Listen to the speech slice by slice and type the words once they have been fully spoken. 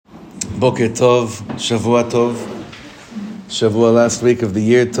Boker Tov, Shavua Tov, Shavua last week of the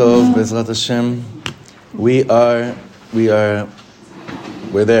year Tov, Bezrat Hashem. We're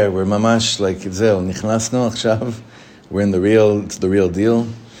there, we're mamash like Zeo, Nichnasno, Achshav. We're in it's the real deal.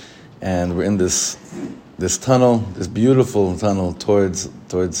 And we're in this tunnel, this beautiful tunnel towards,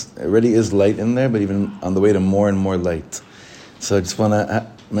 it already is light in there, but even on the way to more and more light. So I just want to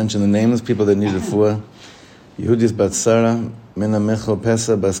mention the names, people that need refuah. Yehudis Bat Sara, Mena Mechel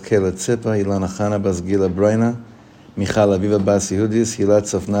Pesa Bas Kela Tzipa, Ilana Chana Bas Gila Broina, Michal Aviva Bas Yehudis, Hilat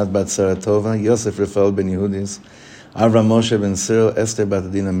Sofnat Bat Sara Tova, Yosef Rafael Ben Yehudis, Avram Moshe Ben Cyril, Esther Bat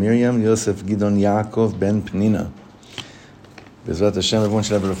Adina Miriam, Yosef Gidon Yaakov Ben Penina. Bezrat Hashem, everyone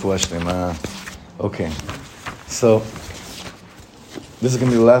should have a refuah shlema. Okay, so this is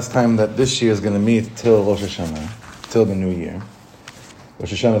going to be the last time that this year is going to meet till Rosh Hashana, till the new year.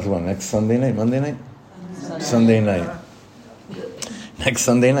 Rosh Hashana is what, next Sunday night, Monday night? Sunday night. Next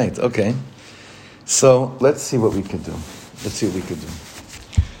Sunday night, okay. So let's see what we could do.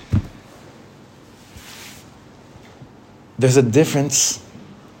 There's a difference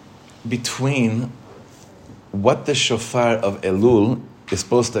between what the shofar of Elul is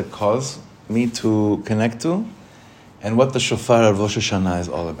supposed to cause me to connect to and what the shofar of Rosh Hashanah is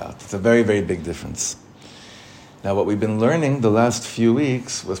all about. It's a very, very big difference. Now, what we've been learning the last few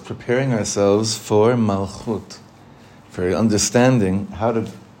weeks was preparing ourselves for Malchut, for understanding how to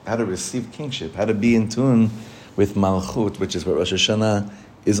receive kingship, how to be in tune with Malchut, which is what Rosh Hashanah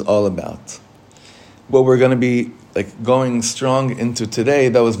is all about. What we're going to be going strong into today,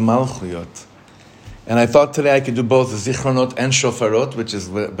 that was Malchuyot. And I thought today I could do both Zichronot and Shofarot,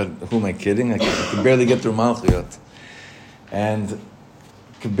 but who am I kidding? I could barely get through Malchuyot. And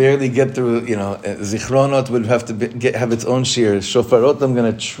could barely get through, Zichronot would have to have its own shir. Shofarot, we're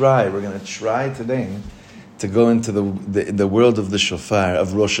going to try today to go into the world of the shofar,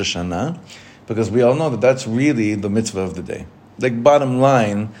 of Rosh Hashanah, because we all know that that's really the mitzvah of the day. Bottom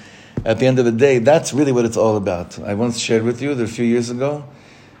line, at the end of the day, that's really what it's all about. I once shared with you that a few years ago,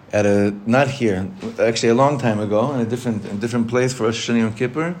 not here, actually a long time ago, in a different place for Rosh Hashanah Yom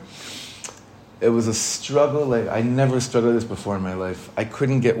Kippur, it was a struggle. I never struggled this before in my life. I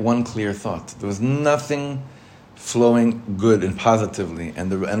couldn't get one clear thought. There was nothing flowing good and positively.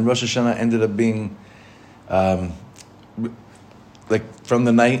 And Rosh Hashanah ended up being, from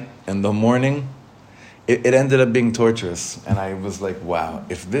the night and the morning, it ended up being torturous. And I was like, wow,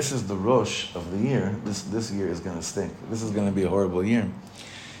 if this is the Rosh of the year, this year is going to stink. This is going to be a horrible year.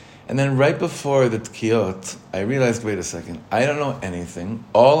 And then right before the Tkiyot, I realized, wait a second, I don't know anything.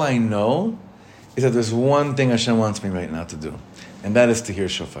 All I know is that there's one thing Hashem wants me right now to do, and that is to hear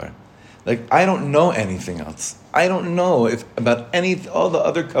shofar. I don't know anything else. I don't know about all the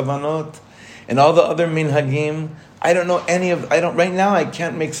other kavanot and all the other minhagim. I don't know right now I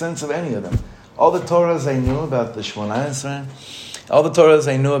can't make sense of any of them. All the Torahs I knew about the Shmona Esrei, all the Torahs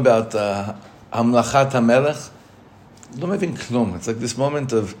I knew about Hamlachat HaMelech, don't even klum. It's this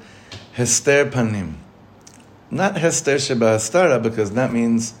moment of hester panim. Not hester sheba hastara, because that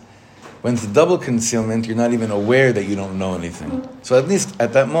means when it's double concealment, you're not even aware that you don't know anything. So at least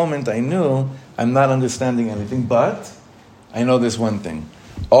at that moment, I knew I'm not understanding anything, but I know this one thing.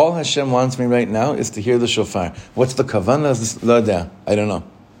 All Hashem wants me right now is to hear the shofar. What's the kavanah? I don't know.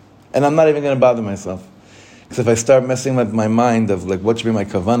 And I'm not even going to bother myself. Because if I start messing with my mind of what should be my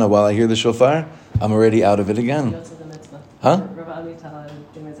kavanah while I hear the shofar, I'm already out of it again. Huh?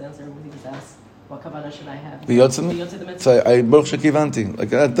 What kavanah should I have? The Yotzei? So I Baruch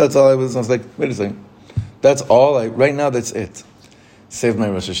Shekivanti. That's all I was like, wait a second. That's all right now, that's it. Saved my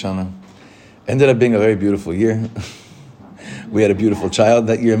Rosh Hashanah. Ended up being a very beautiful year. We had a beautiful child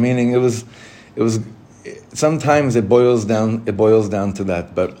that year, meaning it was sometimes it boils down to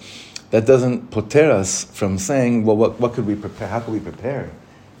that, but that doesn't poter us from saying, well, what could we prepare? How could we prepare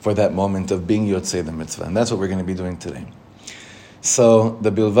for that moment of being Yotzei the mitzvah? And that's what we're going to be doing today. So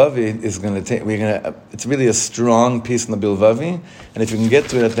the Bilvavi is going to it's really a strong piece in the Bilvavi, and if you can get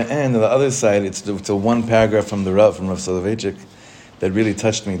to it at the end, on the other side, it's a one paragraph from Rav Soloveitchik that really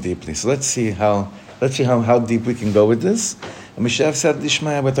touched me deeply. So let's see how deep we can go with this. And we should have said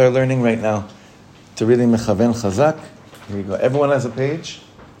Lishmaya with our learning right now to really mechaven chazak. Here we go. Everyone has a page?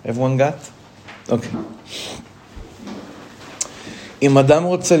 Everyone got? Okay. אם אדם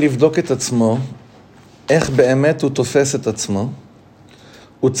רוצה לבדוק את עצמו, איך באמת הוא תופס את עצמו,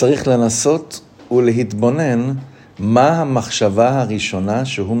 הוא צריך לנסות ולהתבונן מה המחשבה הראשונה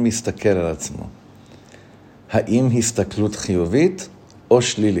שהוא מסתכל על עצמו. האם הסתכלות חיובית או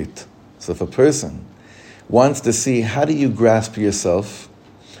שלילית? So if a person wants to see how do you grasp yourself,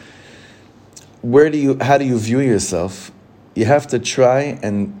 how do you view yourself, you have to try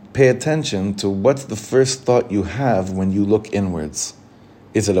and pay attention to what's the first thought you have when you look inwards.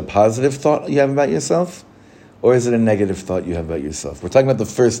 Is it a positive thought you have about yourself? Or is it a negative thought you have about yourself? We're talking about the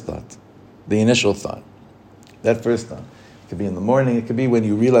first thought, the initial thought. That first thought. It could be in the morning, it could be when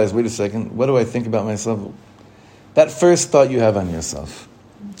you realize, wait a second, what do I think about myself? That first thought you have on yourself,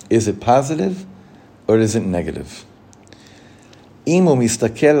 is it positive or is it negative? אם הוא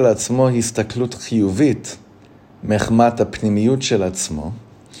מסתכל על עצמו הסתכלות חיובית, מחמת הפנימיות של עצמו,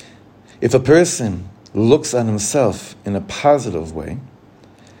 if a person looks at himself in a positive way,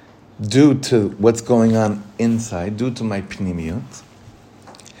 due to what's going on inside, due to my פנימיות,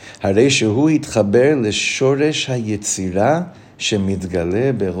 הרי שהוא יתחבר לשורש היצירה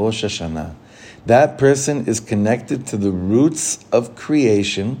שמתגלה בראש השנה. That person is connected to the roots of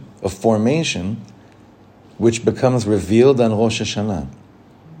creation, of formation, which becomes revealed on Rosh Hashana.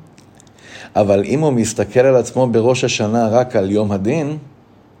 אבל אם הוא מסתכל על עצמו בראש השנה רק על יום הדין,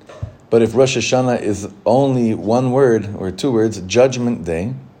 but if Rosh Hashanah is only one word or two words, judgment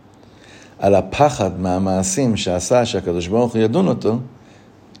day, על הפחד מהמעשים שעשה שהקדוש ברוך הוא ידון אותו,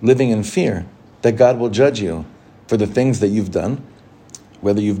 living in fear that God will judge you for the things that you've done,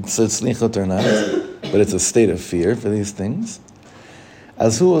 whether you've said slichot or not, but it's a state of fear for these things.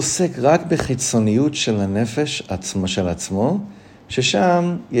 אז הוא עוסק רק בחיצוניות של הנפש של עצמו,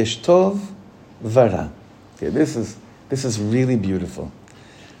 ששם יש טוב ורע. Okay, this is really beautiful.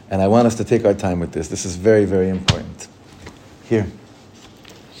 And I want us to take our time with this. This is very, very important. Here.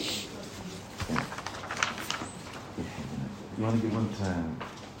 You want to give one to...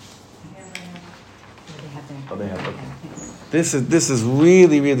 Oh, they have, okay. This is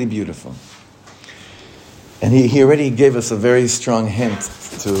really, really beautiful. And he already gave us a very strong hint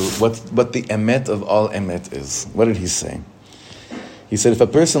to what the emet of all emet is. What did he say? He said, if a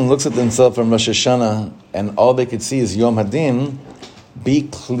person looks at themselves from Rosh Hashanah and all they could see is Yom Hadin, be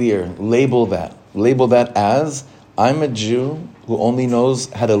clear, label that. Label that as, I'm a Jew who only knows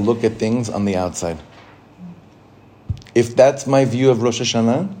how to look at things on the outside. If that's my view of Rosh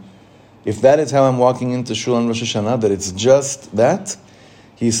Hashanah, if that is how I'm walking into Shul on Rosh Hashanah, that it's just that,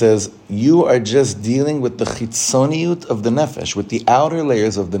 he says, you are just dealing with the chitzoniut of the nefesh, with the outer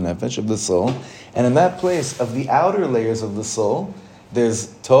layers of the nefesh, of the soul. And in that place of the outer layers of the soul, there's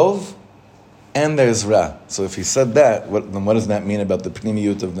tov and there's ra. So if he said that, then what does that mean about the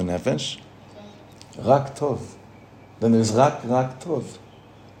pnimiyut of the nefesh? Rak tov. Then there's rak tov.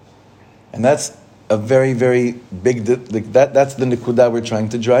 And that's a very, very big, that's the nikudah we're trying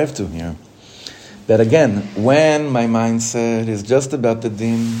to drive to here. That again, when my mindset is just about the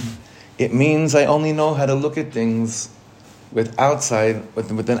din, it means I only know how to look at things with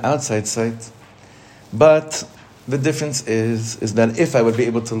an outside sight. But the difference is that if I would be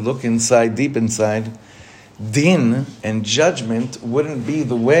able to look inside, deep inside, din and judgment wouldn't be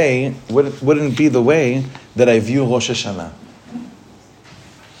the way that I view Rosh Hashanah.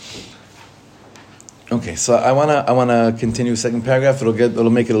 Okay, so I wanna continue second paragraph. It'll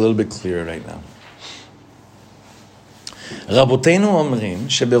make it a little bit clearer right now. רבותינו אומרים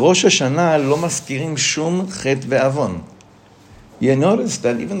שבראש השנה לא מזכירים שום חטא ועוון. You notice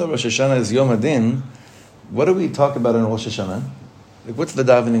that even though Rosh Hashanah is Yom Hadin, what do we talk about in Rosh Hashanah? Like, what's the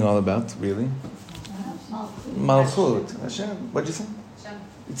davening all about, really? Malchut. Hashem. What'd you say?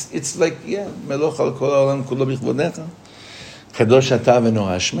 It's like, מלוך על כל העולם כולו בכבודך. קדוש אתה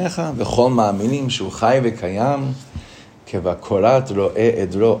ונורא שמך, וכל מאמינים שהוא חי וקיים, כבקורת רואה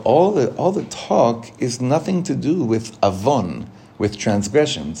עדרו. All the talk is nothing to do with avon, with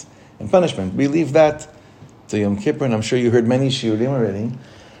transgressions and punishment. We leave that to Yom Kippur, and I'm sure you heard many shiurim already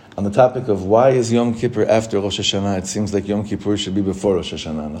on the topic of why is Yom Kippur after Rosh Hashanah. It seems like Yom Kippur should be before Rosh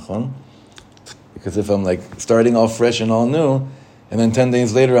Hashanah, nachon? Because if I'm like starting all fresh and all new, and then 10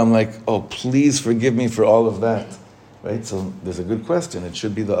 days later I'm like, oh, please forgive me for all of that. Right? So there's a good question. It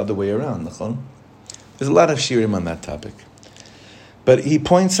should be the other way around. There's a lot of shiurim on that topic. But he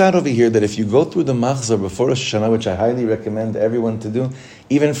points out over here that if you go through the machzor before Rosh Hashanah, which I highly recommend everyone to do,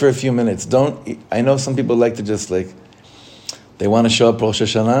 even for a few minutes, I know some people like to just they want to show up Rosh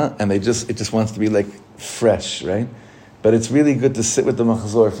Hashanah and it just wants to be like fresh, right? But it's really good to sit with the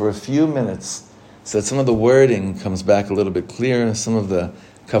machzor for a few minutes so that some of the wording comes back a little bit clearer, some of the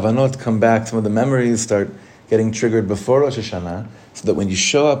kavanot come back, some of the memories start getting triggered before Rosh Hashanah, so that when you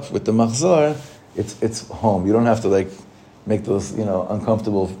show up with the machzor, it's home. You don't have to make those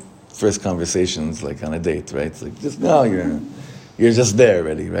uncomfortable first conversations like on a date, right? It's like you're just there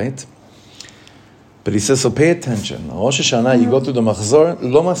already, right? But he says, so pay attention. Rosh Hashanah, you go through the machzor,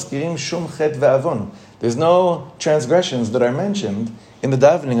 lo maskirim shum chet ve'avon. There's no transgressions that are mentioned in the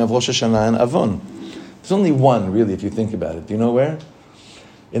davening of Rosh Hashanah and Avon. There's only one, really, if you think about it. Do you know where?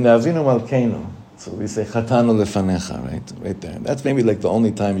 In Avinu Malkeinu, so we say Chatanu Lefanecha, right there. That's maybe like the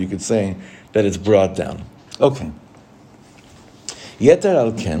only time you could say that it's brought down. Okay. Yeter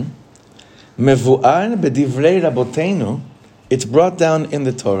al ken, mevu'ar b'divrei Rabotenu, it's brought down in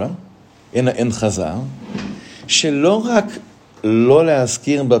the Torah, in Chazal, shelo rak lo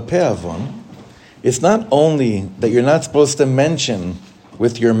le'askir b'peh avon. It's not only that you're not supposed to mention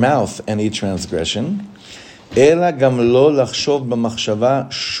with your mouth any transgression, אלא גם לא לחשוב במחשבה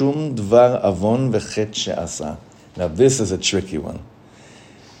שום דבר עוון וחטא שעשה. Now this is a tricky one.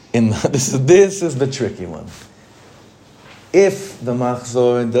 This is the tricky one. If the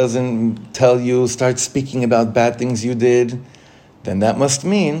machzor doesn't tell you, start speaking about bad things you did, then that must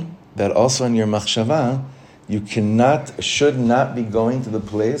mean that also in your machshava, you should not be going to the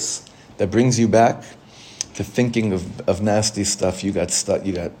place that brings you back to thinking of nasty stuff you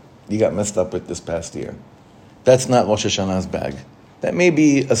got messed up with this past year. That's not Rosh Hashanah's bag. That may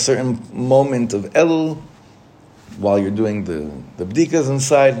be a certain moment of Elul while you're doing the bdikas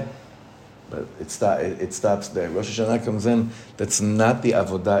inside, but it stops there. Rosh Hashanah comes in. That's not the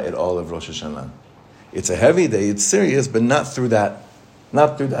avodah at all of Rosh Hashanah. It's a heavy day. It's serious, but not through that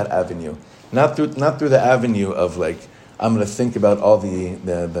avenue. Not through the avenue of like, I'm going to think about all the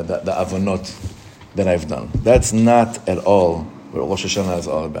avonot that I've done. That's not at all what Rosh Hashanah is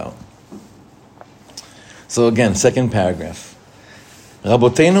all about. So again, second paragraph.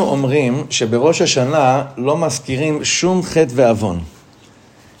 רבותינו אומרים שבראש השנה לא מזכירים שום חטא ועוון.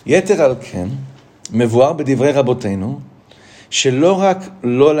 יתר על כן, מבואר בדברי רבותינו, שלא רק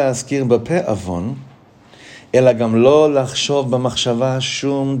לא להזכיר בפה עוון, אלא גם לא לחשוב במחשבה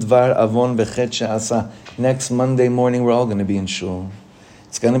שום דבר עוון וחטא שעשה. Next Monday morning we're all going to be in shul.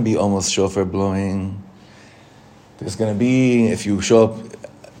 It's going to be almost shofar blowing. There's going to be, if you show up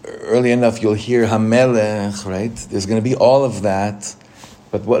early enough, you'll hear Hamelech, right? There's going to be all of that.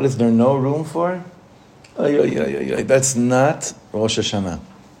 But what is there no room for? That's not Rosh Hashanah.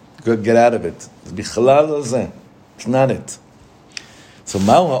 Good, get out of it. It's not it. So,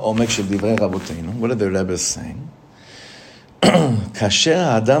 what are the Rebbes saying? כאשר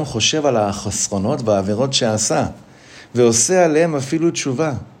האדם חושב על החסרונות והעבירות שעשה, ועושה עליהם אפילו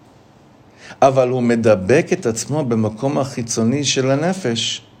תשובה, אבל הוא מדבק את עצמו במקום החיצוני של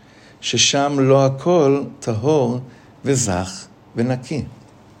הנפש, ששם לא הכל טהור וזך ונקי.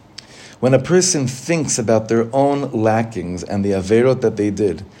 When a person thinks about their own lackings and the averot that they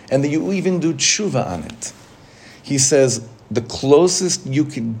did, and that you even do tshuva on it, he says the closest you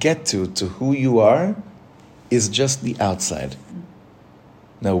could get to who you are is just the outside.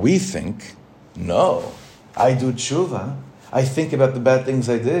 Now we think, no, I do tshuva, I think about the bad things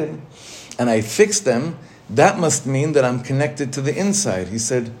I did, and I fix them, that must mean that I'm connected to the inside. He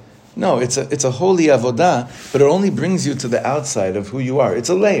said, no, it's a holy avodah, but it only brings you to the outside of who you are. It's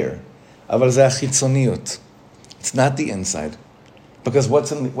a layer. It's not the inside. Because what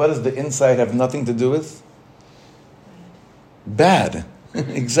does the inside have nothing to do with? Bad.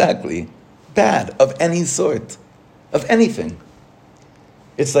 Exactly. Bad. Of any sort. Of anything.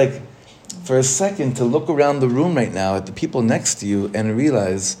 It's like, for a second, to look around the room right now at the people next to you and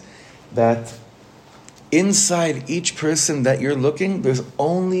realize that inside each person that you're looking, there's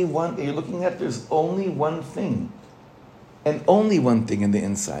only one thing. And only one thing in the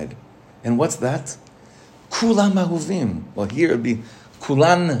inside. And what's that? Kulam ahuvim. Well, here it would be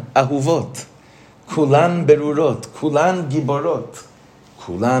kulan ahuvot, kulan berurot, kulan giborot,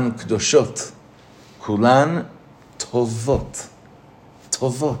 kulan kdoshot, kulan tovot,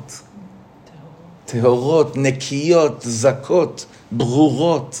 tehorot, nekiyot, zakot,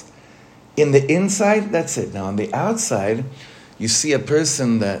 brurot. In the inside, that's it. Now, on the outside, you see a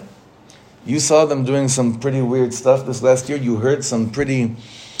person that you saw them doing some pretty weird stuff this last year. You heard some pretty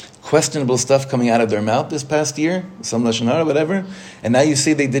questionable stuff coming out of their mouth this past year, some lashon hara, whatever, and now you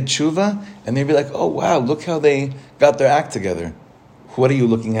see they did tshuva, and they'd be like, oh wow, look how they got their act together. What are you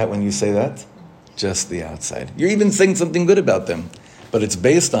looking at when you say that? Just the outside. You're even saying something good about them, but it's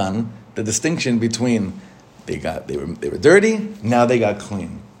based on the distinction between they were dirty, now they got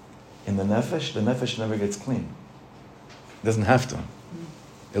clean. In the nefesh never gets clean. It doesn't have to.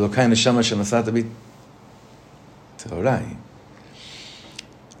 Elokai neshama shenasata bi teorai.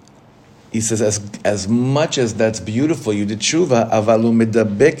 He says, as much as that's beautiful, you did tshuva, אבל הוא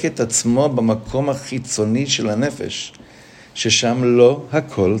מדבק את עצמו במקום החיצוני של הנפש, ששם לא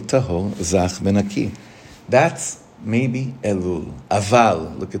הכל טהור, זך ונקי. That's maybe Elul. אבל,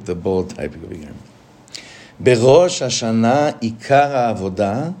 look at the bold type over here. בראש השנה עיקר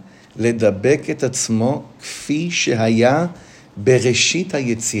העבודה, לדבק את עצמו כפי שהיה בראשית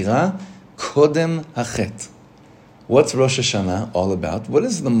היצירה, קודם החטא. What's Rosh Hashanah all about? What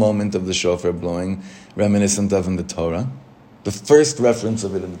is the moment of the shofar blowing reminiscent of in the Torah? The first reference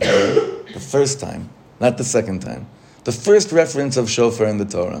of it in the Torah. The first time. Not the second time. The first reference of shofar in the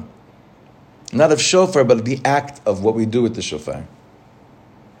Torah. Not of shofar, but the act of what we do with the shofar.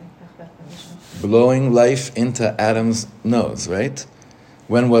 Blowing life into Adam's nose, right?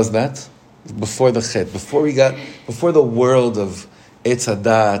 When was that? Before the Chet. Before the world of Etz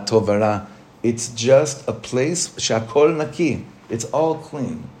Hadat, Tovara. It's just a place, Shakol Naki. It's all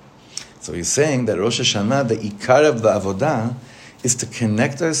clean. So he's saying that Rosh Hashanah, the Ikar of the Avodah, is to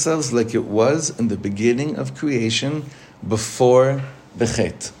connect ourselves like it was in the beginning of creation, before the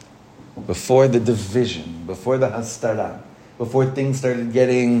Chet, before the division, before the Hastara, before things started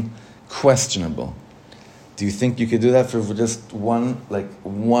getting questionable. Do you think you could do that for just one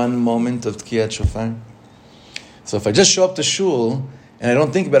moment of Tkiyat Shofar? So if I just show up to shul and I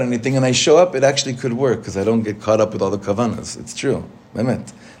don't think about anything and I show up, it actually could work because I don't get caught up with all the kavanas. It's true.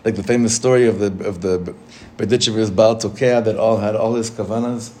 Like the famous story of the Berditchever's Baal Tokea that had all his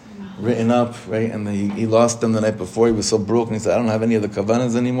kavanas written up, right? And he lost them the night before. He was so broken. He said, I don't have any of the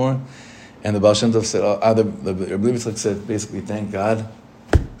kavanas anymore. And the Baal Shem Tov said, the Rebbe Yitzchak said, basically, thank God.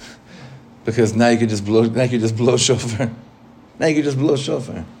 Because now you could just blow shofar. Now you could just blow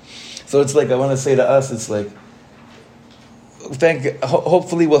shofar. So it's like, I want to say to us, it's like,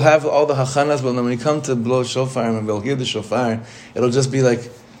 hopefully we'll have all the hachanas, but when we come to blow shofar and we'll hear the shofar, it'll just be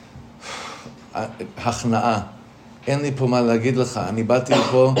like, הכנעה. אין לי פה מה להגיד לך. אני באתי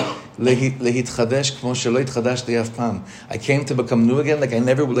לפה להתחדש כמו שלא התחדשתי אף פעם. I came to become new again like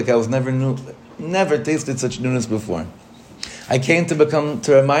I was never new. Never tasted such newness before. I came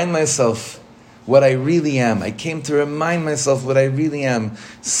to remind myself what I really am. I came to remind myself what I really am.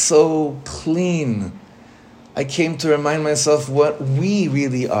 So clean. I came to remind myself what we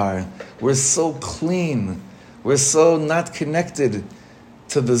really are. We're so clean. We're so not connected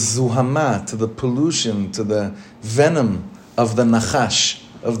to the zuhama, to the pollution, to the venom of the nachash,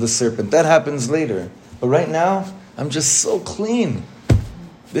 of the serpent. That happens later. But right now, I'm just so clean.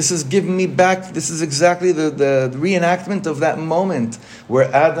 This is giving me back, this is exactly the reenactment of that moment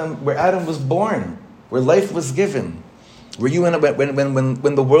where Adam was born, where life was given, where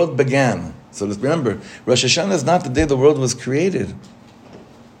when the world began. So let's remember, Rosh Hashanah is not the day the world was created.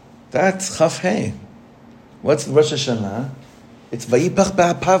 That's Chaf Hei. What's Rosh Hashanah? It's Vayipach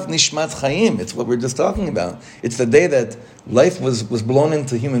Ba'apav Nishmat Chaim. It's what we're just talking about. It's the day that life was blown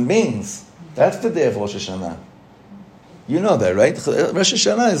into human beings. That's the day of Rosh Hashanah. You know that, right? Rosh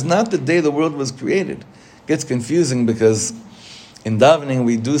Hashanah is not the day the world was created. It gets confusing because in davening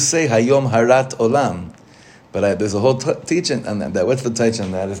we do say Hayom Harat Olam. But there's a whole teaching on that. What's the teaching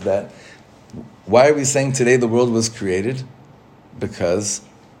on that? Is that why are we saying today the world was created? Because,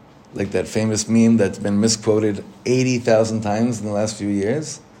 like that famous meme that's been misquoted 80,000 times in the last few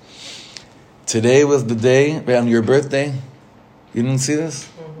years. Today was the day, right, on your birthday. You didn't see this?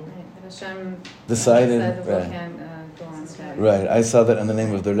 Mm-hmm. Hashem decided, right. I saw that in the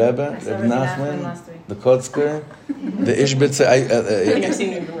name of the Rebbe, Reb Nachman, the Kotzker, the Ishbitzer. I think I've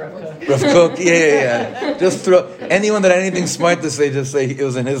seen even Rav Kook, yeah. Just throw anyone that had anything smart to say, just say it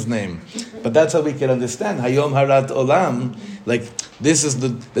was in his name. But that's how we can understand Hayom Harat Olam. Like this is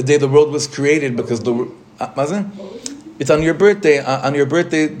the day the world was created because it's on your birthday. On your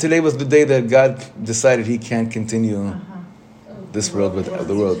birthday, today was the day that God decided He can't continue this world without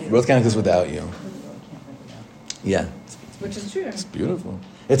the world. The world can't exist without you. Yeah, which is true. It's beautiful.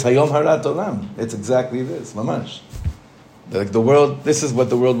 It's Hayom Harat Olam. It's exactly this, mamash. Like the world, this is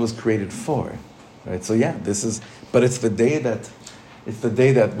what the world was created for, right? So yeah, but it's the day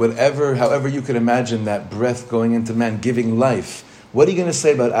that whatever, however you could imagine that breath going into man, giving life. What are you going to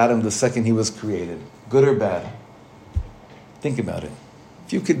say about Adam the second he was created? Good or bad? Think about it.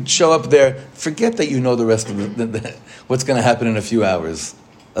 If you could show up there, forget that you know the rest of what's going to happen in a few hours.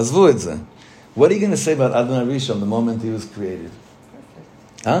 Azvu et zeh. What are you going to say about Adam Arishon the moment he was created?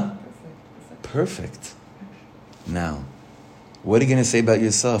 Huh? Perfect. Now, what are you going to say about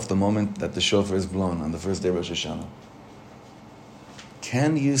yourself the moment that the shofar is blown on the first day of Rosh Hashanah?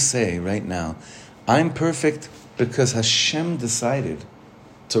 Can you say right now, I'm perfect because Hashem decided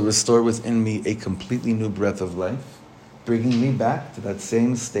to restore within me a completely new breath of life, bringing me back to that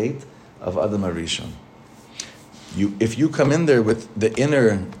same state of Adam Arishon? If you come in there with the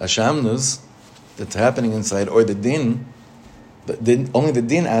inner Hashamnus that's happening inside, or the din, only the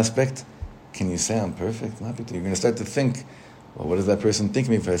din aspect, can you say I'm perfect? You're going to start to think, well, what does that person think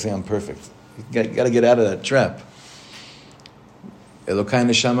of me if I say I'm perfect? You got to get out of that trap. Elokai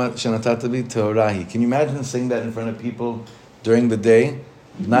Neshama shenatata bi tehorahi. Can you imagine saying that in front of people during the day?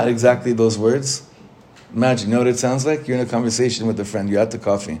 Not exactly those words. Imagine, you know what it sounds like? You're in a conversation with a friend, you're at the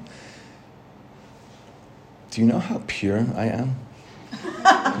coffee. Do you know how pure I am?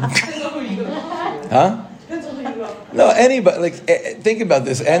 Huh? Depends on who you are. No, anybody, think about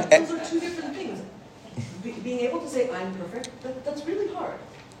this. And Those are two different things. Being able to say, I'm perfect, that's really hard.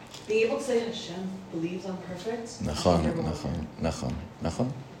 Being able to say, Hashem believes I'm perfect. Nachon.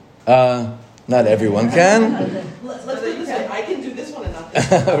 Not everyone can. Let's do it this way. I can do this one and not this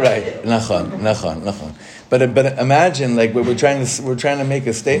one. Right. Nachon. But imagine, we're trying to make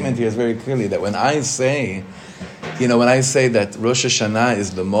a statement here very clearly that when I say that Rosh Hashana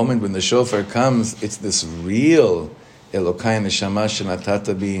is the moment when the shofar comes, it's this real Elokai Neshama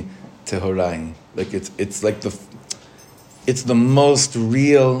Shenatata Bi Tehorai. It's the most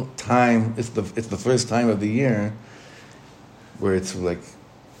real time. It's the first time of the year where it's like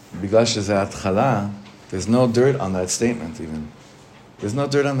Bigash Zat Chala. There's no dirt on that statement even. There's no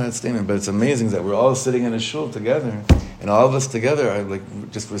dirt on that statement, but it's amazing that we're all sitting in a shul together, and all of us together are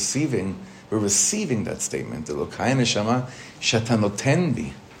just receiving. We're receiving that statement. Elokai neshama shatanoten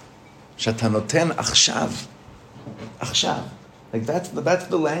bi, shatanoten achshav. That's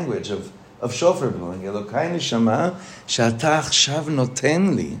the language of shofar blowing. Elokai neshama shata achshav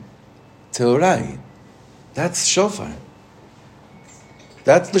noten li teorai. That's shofar.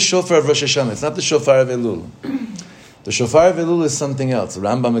 That's the shofar of Rosh Hashanah. It's not the shofar of Elul. The shofar of Elul is something else. The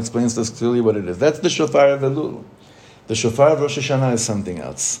Rambam explains to us clearly what it is. That's the shofar of Elul. The shofar of Rosh Hashanah is something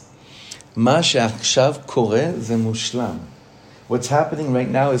else. Ma she'achshav koreh ze mushlam. What's happening right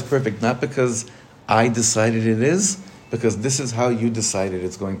now is perfect, not because I decided it is, because this is how you decided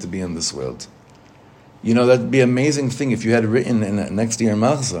it's going to be in this world. You know, that'd be an amazing thing if you had written next to your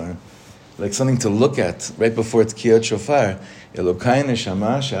machzor, like something to look at right before it's Kiyat Shofar. Elokai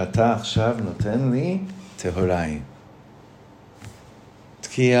neshama she'ata achshav noten li tehorai.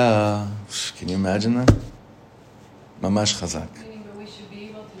 Can you imagine that? Mamash chazak. Meaning that we should be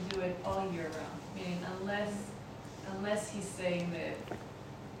able to do it all year round. Meaning unless he's saying that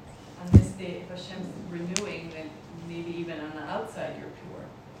on this day, if Hashem's renewing, then maybe even on the outside you're pure.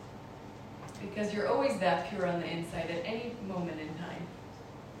 Because you're always that pure on the inside at any moment in time.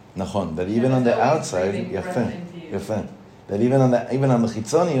 Nachon, that even on the outside, yafeh. That even on the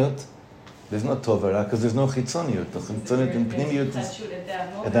chitzoniut, there's no tovara because there's no chitzoniut. The chitzoniut and pnimiut is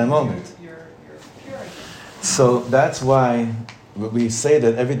at that moment. You're pure again. So that's why we say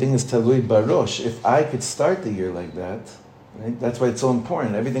that everything is talui barosh. If I could start the year like that, right? That's why it's so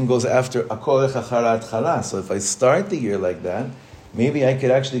important. Everything goes after akol echacharat chala. So if I start the year like that, maybe I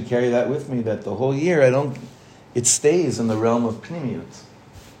could actually carry that with me. That the whole year it stays in the realm of pnimiut.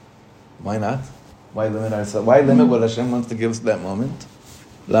 Why not? Why limit ourselves? Why limit what Hashem wants to give us at that moment?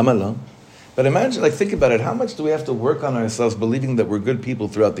 Lama lo. But imagine, think about it. How much do we have to work on ourselves believing that we're good people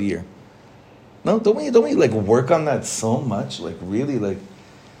throughout the year? No, don't we work on that so much? Really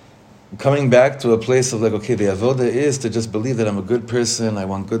coming back to a place of okay, the avoda is to just believe that I'm a good person. I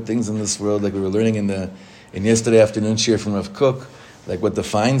want good things in this world. Like we were learning in yesterday afternoon shir from Rav Kook. What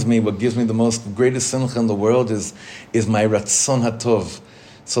defines me, what gives me the greatest simcha in the world is my ratzon hatov.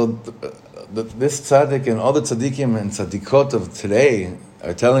 So this tzaddik and all the tzaddikim and tzaddikot of today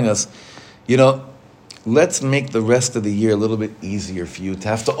are telling us, let's make the rest of the year a little bit easier for you to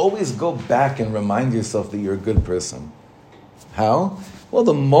have to always go back and remind yourself that you're a good person. How? Well,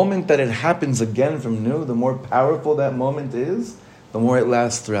 the moment that it happens again from new, the more powerful that moment is, the more it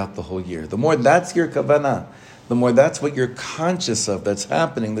lasts throughout the whole year. The more that's your kavanah, the more that's what you're conscious of that's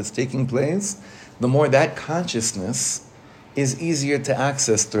happening, that's taking place, the more that consciousness is easier to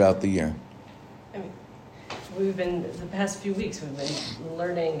access throughout the year. The past few weeks, we've been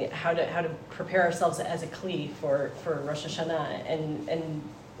learning how to prepare ourselves as a kli for Rosh Hashanah, and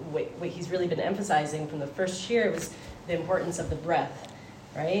what he's really been emphasizing from the first year was the importance of the breath,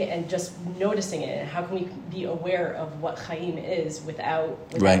 right? And just noticing it. How can we be aware of what Chaim is without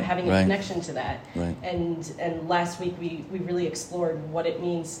having a connection to that? Right. And last week we really explored what it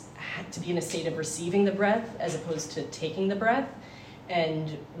means to be in a state of receiving the breath as opposed to taking the breath.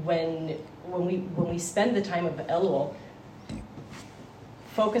 And when we spend the time of Elul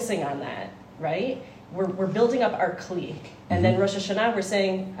focusing on that, right? We're building up our kli, and then Rosh Hashanah we're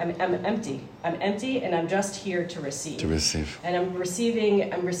saying I'm empty, and I'm just here to receive. To receive. And I'm receiving.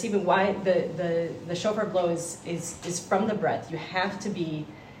 Why the shofar blow is from the breath. You have to be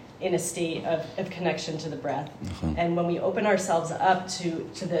in a state of connection to the breath. And when we open ourselves up to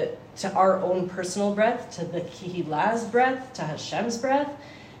our own personal breath, to the Kihilah's breath, to Hashem's breath,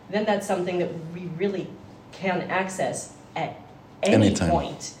 then that's something that we really can access at any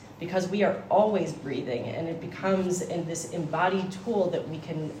point because we are always breathing, and it becomes in this embodied tool that we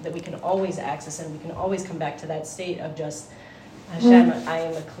can always access, and we can always come back to that state of just, Hashem, I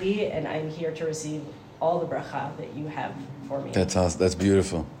am a kli, and I'm here to receive all the bracha that you have for me. That's awesome. That's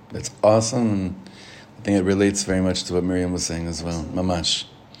beautiful. That's awesome. And I think it relates very much to what Miriam was saying as well. Mamash.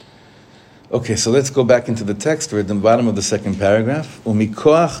 Okay, so let's go back into the text. We're at the bottom of the second paragraph.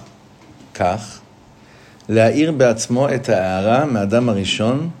 ומכוח כך, להאיר בעצמו את ההערה מהאדם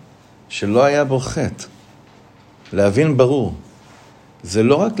הראשון שלא היה בו חטא. להבין ברור. זה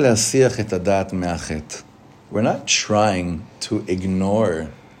לא רק להסיח את הדעת מהחטא. We're not trying to ignore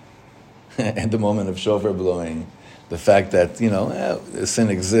at the moment of shofar blowing the fact that, sin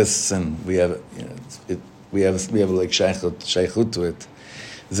exists and we have like shaychut to it.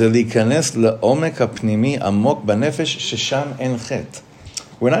 זה להיכנס לעומק הפנימי עמוק בנפש ששם אין חטא.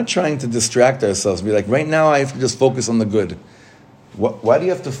 We're not trying to distract ourselves. Be like, right now I have to just focus on the good. Why do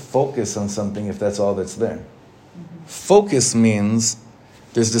you have to focus on something if that's all that's there? Focus means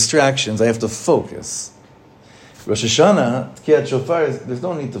there's distractions. I have to focus. Rosh Hashana, Tkiyat Shofar, there's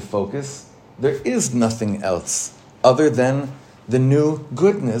no need to focus. There is nothing else other than the new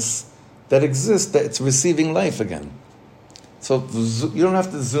goodness that exists, that it's receiving life again. So you don't have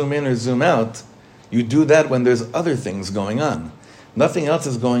to zoom in or zoom out. You do that when there's other things going on. Nothing else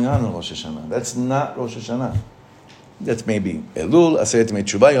is going on in Rosh Hashanah. That's not Rosh Hashanah. That's maybe Elul, Aseret Yemei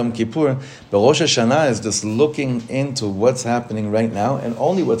Teshuvah, Yom Kippur. But Rosh Hashanah is just looking into what's happening right now, and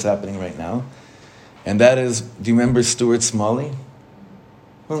only what's happening right now. And that is, do you remember Stuart Smalley?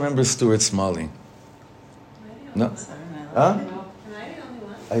 Who remembers Stuart Smalley? No? Huh?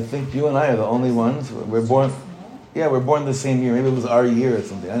 I think you and I are the only ones. We're born the same year. Maybe it was our year or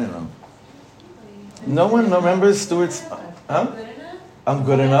something. I don't know. No one remembers Stuart's... Huh? I'm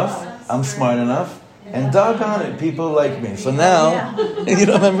good enough. I'm smart enough. And doggone it, people like me. So now, you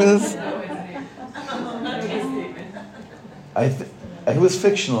don't remember this? He was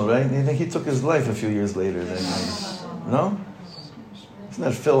fictional, right? I think he took his life a few years later. No? Isn't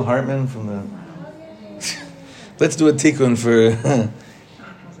that Phil Hartman from the... Let's do a tikkun for...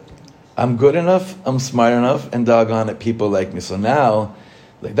 I'm good enough, I'm smart enough, and doggone it, people like me. So now,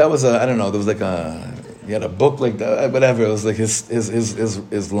 like that was there was like he had a book like that, whatever. It was like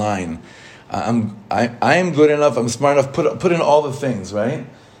his line. I am good enough, I'm smart enough, put in all the things, right?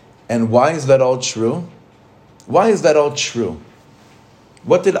 And why is that all true? Why is that all true?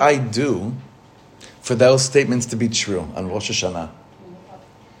 What did I do for those statements to be true on Rosh Hashanah?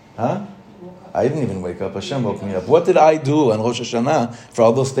 Huh? I didn't even wake up. Hashem woke me up. What did I do on Rosh Hashanah for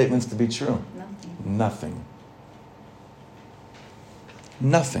all those statements to be true? Nothing.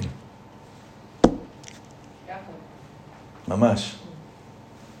 Nothing. Mamash.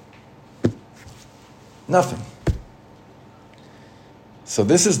 Nothing. So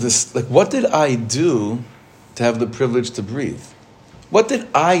this is this, like, what did I do to have the privilege to breathe? What did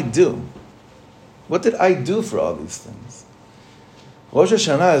I do? What did I do for all these things? Rosh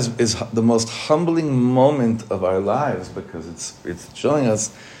Hashanah is the most humbling moment of our lives because it's showing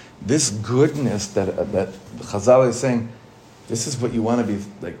us this goodness that Chazal is saying, this is what you want to be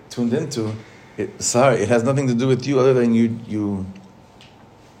like tuned into. It has nothing to do with you other than you're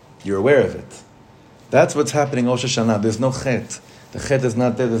aware of it. That's what's happening Rosh Hashanah. There's no chet. The chet is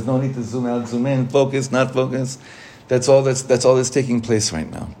not there. There's no need to zoom out, zoom in, focus, not focus. That's all that's taking place right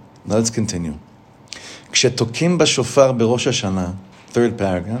now. Now let's continue. כשתוקים בשופר בראש השנה, third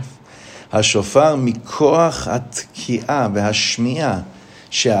paragraph, השופר מכוח התקיעה והשמיעה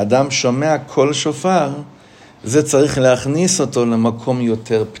שהאדם שומע כל שופר, זה צריך להכניס אותו למקום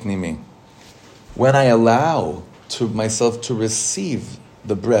יותר פנימי. When I allow myself to receive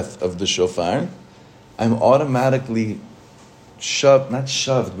the breath of the shofar, I'm automatically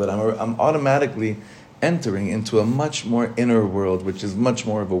I'm automatically entering into a much more inner world, which is much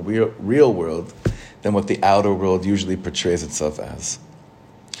more of a real world than what the outer world usually portrays itself as.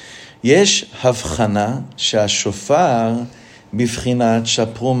 יש הבחנה שהשופר בבחינת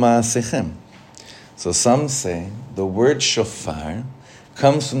שפרו מעשיכם. So some say the word shofar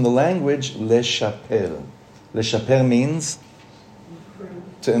comes from the language leshaper. Leshaper means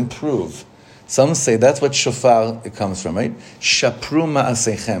to improve. Some say that's what shofar it comes from, right? Shapru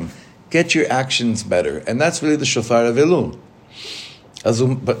ma'asechem. Get your actions better. And that's really the shofar of Elul.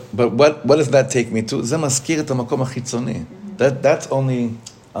 But what does that take me to? זה מזכיר את המקום החיצוני. That's only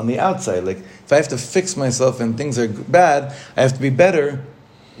on the outside. Like, if I have to fix myself and things are bad, I have to be better.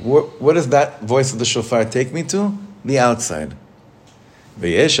 What does that voice of the shofar take me to? The outside.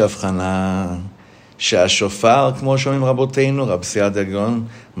 ויש הבחנה שהשופר, כמו שאומרים רבותינו, רב סעדיה הגאון,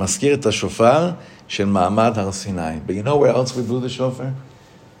 מזכיר את השופר של מעמד הר סיני. But you know where else we blew the shofar?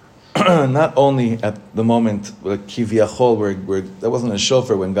 not only at the moment, kiviyachol, where that wasn't a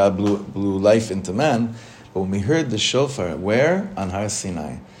shofar when God blew life into man, but when we heard the shofar, where? On Har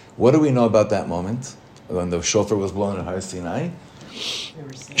Sinai. What do we know about that moment? When the shofar was blown at Har Sinai?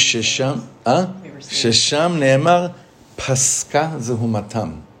 Shesham ne'emar paska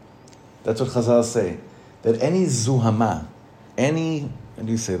zehumatam. That's what Chazal say. That any zuhama, how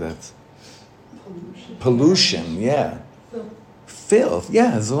do you say that? Pollution, yeah. Filth,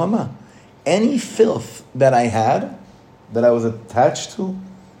 yeah, zuhama. Any filth that I had, that I was attached to,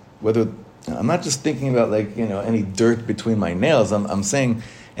 whether, I'm not just thinking about any dirt between my nails, I'm saying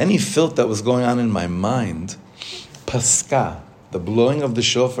any filth that was going on in my mind, paska, the blowing of the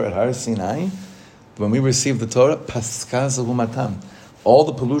shofar at Har Sinai, when we received the Torah, paska zahumatam. All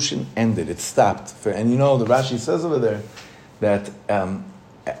the pollution ended, it stopped. And the Rashi says over there that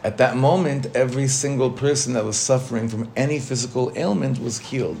at that moment, every single person that was suffering from any physical ailment was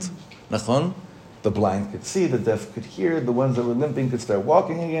healed. Nachon? The blind could see, the deaf could hear, the ones that were limping could start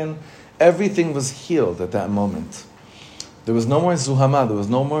walking again. Everything was healed at that moment. There was no more zuhama, there was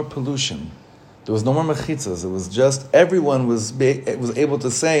no more pollution. There was no more mechitzas. It was just, everyone was able to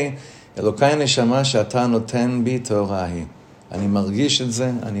say, Elokai neshama she'ata noten bi torahi. אני מרגיש את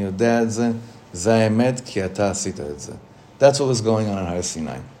זה, אני יודע את זה, זה האמת, כי אתה עשית את זה. That's what was going on in Har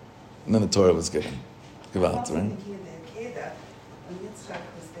Sinai. And then the Torah was given. Gewalt, right? When Yitzchak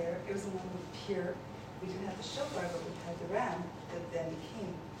was there, it was a moment of pure. We didn't have the shofar, but we had the ram that then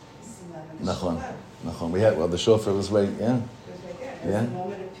became the Sinai and the shofar. Nachon. The shofar was right, yeah. It was right there. It was a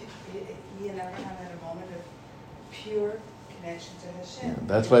moment of, he and Abraham had a moment of pure connection to Hashem. Yeah,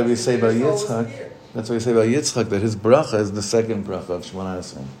 that's why we say about Yitzchak. That's why we say about Yitzchak that his bracha is the second bracha of Shemona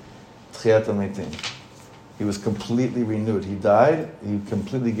Esrei. Tchiyat HaMeitim. He was completely renewed. He died. He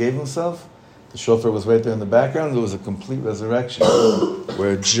completely gave himself. The shofar was right there in the background. There was a complete resurrection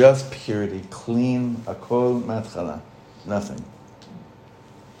where just purity, clean, akol matchala, nothing.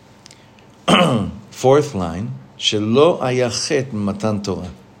 Fourth line, shelo ayachet matan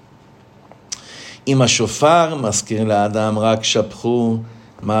Torah. Im hashofar maskir la'adam rak shapchu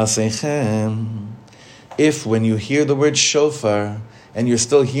ma'aseichem. If when you hear the word shofar and you're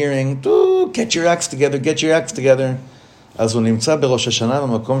still hearing, get your acts together, אז הוא נמצא בראש השנה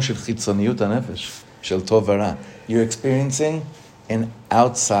במקום של חיצוניות הנפש, של טוב ורע. You're experiencing an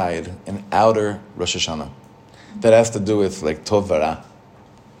outer Rosh Hashanah. That has to do with טוב ורע.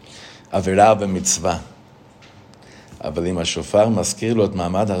 עבירה ומצווה. אבל אם השופר מזכיר לו את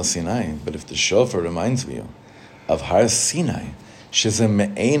מעמד הר סיני, but if the shofar reminds you of Har Sinai, שזה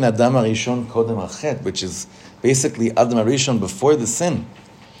מעין אדם הראשון קודם החטא, which is basically אדם הראשון before the sin,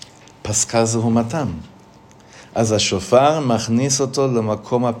 פסקה זהומתם. אז השופר מכניס אותו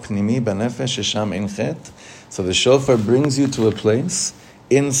למקום הפנימי בנפש ששם אין חטא. So the shofar brings you to a place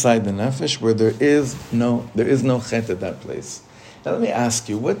inside the nefesh where there is no chet at that place. Now let me ask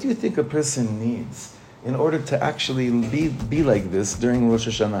you, what do you think a person needs in order to actually be like this during Rosh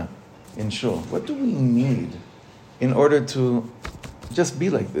Hashanah in Shul? What do we need in order to just be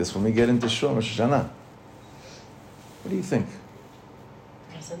like this when we get into Shul Rosh Hashanah? What do you think?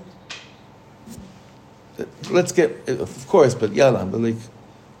 Let's get, of course, but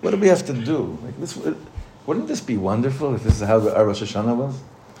what do we have to do? Wouldn't this be wonderful if this is how our Rosh Hashanah was?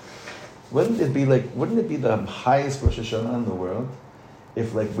 Wouldn't it be the highest Rosh Hashanah in the world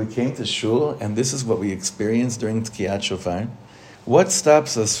if we came to Shul and this is what we experienced during Tkiyat Shofar? What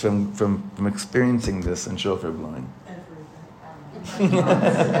stops us from experiencing this in shofar blowing?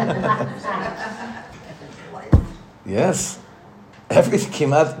 Yes. Everything,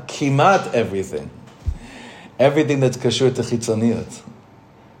 kimat everything. Everything that's kashur to chitzoniyot.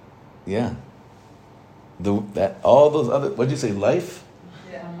 Yeah. All those other, what did you say, life?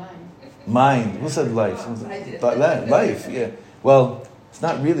 Yeah, Mind. Who said life? I did. Life, yeah. Well, it's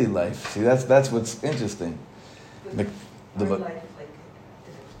not really life. See, that's what's interesting. Our life, did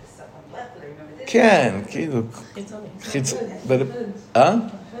someone left? Did I remember this? Can.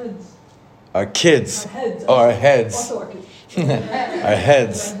 Our kids. Our heads. Also our kids.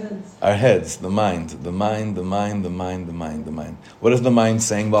 Our heads. The mind. What is the mind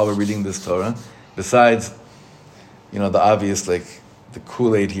saying while we're reading this Torah? Besides, the obvious, the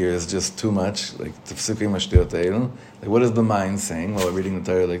Kool-Aid here is just too much, what is the mind saying while we're reading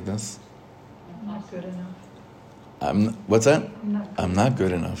the Torah like this? I'm not good enough. What's that? I'm not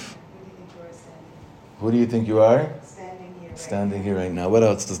good enough. Who do you think you are? Standing here. Standing here right now. What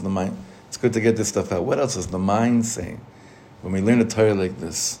else does the mind... It's good to get this stuff out. What else does the mind say when we learn a Torah like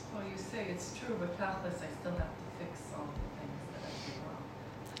this? Well, you say it's true, but Tachlis, I still have to fix all the things that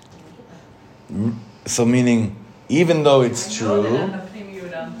I do wrong. So meaning, even though it's I know true... that I'm a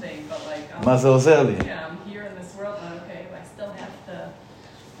thing, but Mazel Zeli. Yeah, I'm here in this world, but okay, I still have to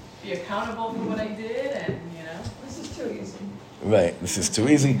be accountable for what I did, and This is too easy. Right, this is too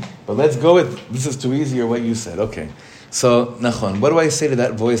easy. But let's go with this is too easy or what you said. Okay. So, Nachon, what do I say to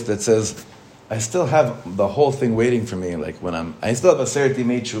that voice that says, I still have the whole thing waiting for me, like when I still have a Aseret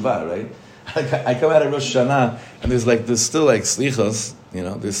Yimei Tshuva, right? I come out of Rosh Hashana, and there's still like slichos,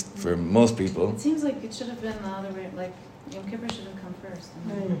 this for most people. It seems like it should have been the other way, like Yom Kippur should have come first.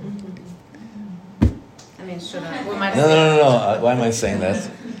 I mean, should have. No. Why am I saying that?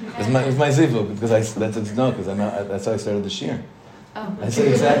 It's my zivug, because that's how I started the shir. Oh. I said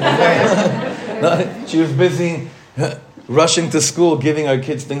exactly that. No, she was busy rushing to school, giving our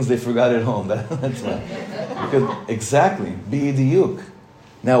kids things they forgot at home. That's why. Because exactly, b'idiyuk.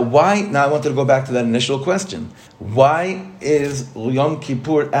 Now, why? Now, I wanted to go back to that initial question. Why is Yom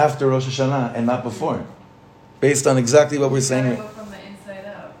Kippur after Rosh Hashanah and not before? Based on exactly what we're saying. go from the inside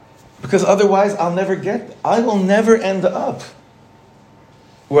out. Because otherwise, I will never end up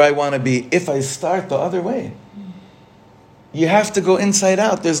where I want to be if I start the other way. You have to go inside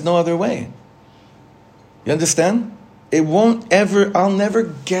out. There's no other way. You understand? I'll never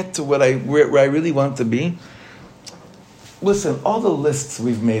get to where I really want to be. Listen, all the lists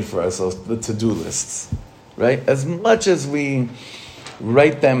we've made for ourselves, the to-do lists, right? As much as we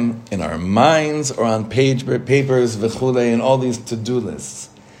write them in our minds or on papers, v'chulei, and all these to-do lists,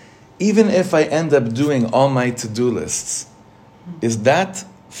 even if I end up doing all my to-do lists, is that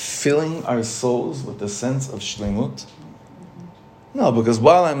filling our souls with a sense of shlemut? No, because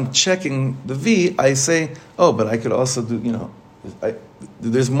while I'm checking the V, I say, oh, but I could also do,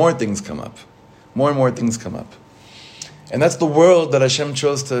 there's more things come up. More and more things come up. And that's the world that Hashem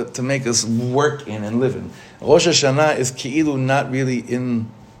chose to make us work in and live in. Rosh Hashanah is ki'ilu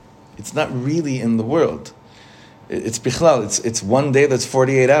it's not really in the world. It's bichlal, it's one day that's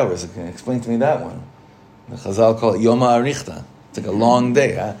 48 hours. Okay, explain to me that one. The Chazal call it Yom HaArichta. It's like a long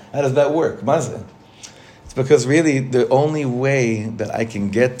day. How does that work? Mazeh. It's because really the only way that I can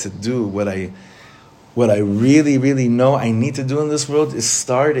get to do what I really, really know I need to do in this world is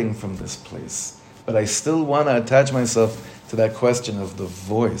starting from this place. But I still want to attach myself to that question of the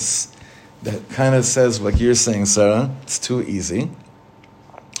voice that kind of says, like you're saying, Sarah, it's too easy.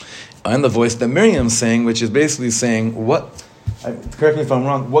 And the voice that Miriam's saying, which is basically saying, correct me if I'm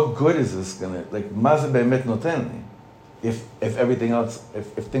wrong, what good is this going to, like, maze be'emet noten li? If everything else,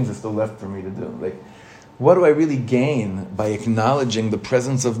 if things are still left for me to do. Like, what do I really gain by acknowledging the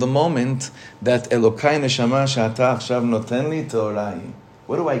presence of the moment that Elokai Neshama she'ata achshav noten li teorai?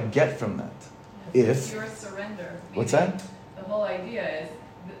 What do I get from that? If your surrender. What's that? The whole idea is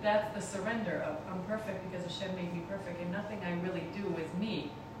that's the surrender of I'm perfect because Hashem made me perfect, and nothing I really do is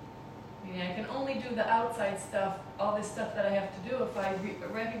me. Meaning I can only do the outside stuff, all this stuff that I have to do if I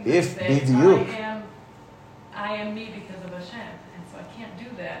recognize that I am me because of Hashem, and so I can't do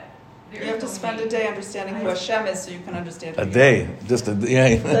that. You have to spend a day understanding who Hashem is, so you can understand. A day, just a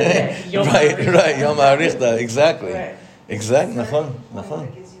day. Right, Yom HaArichta, exactly. Right. Exactly. That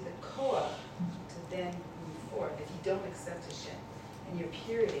Nachon. gives you the koah to then move forward. If you don't accept Hashem and your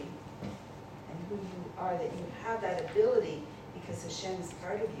purity and who you are, that you have that ability because Hashem is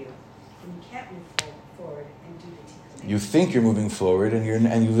part of you, and you can't move forward and do the tikkun. You think you're moving forward, and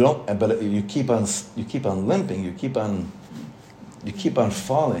you don't, but you keep on limping. You keep on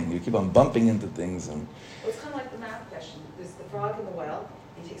falling. You keep on bumping into things, and Well, it's kind of like the math question. There's the frog in the well.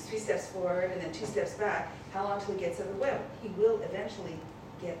 He takes 3 steps forward and then 2 steps back. How long till he gets out of the well? He will eventually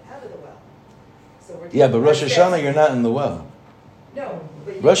get out of the well. So we're but Rosh Hashanah, you're not in the well. No,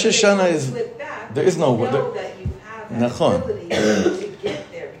 but Rosh Hashanah is slip back, there is no you know that you have that Nachon. ability to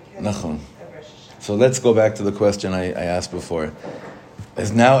get there because Nachon. of Rosh Hashanah. So let's go back to the question I asked before.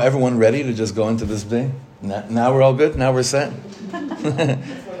 Is now everyone ready to just go into this day? Now we're all good? Now we're set?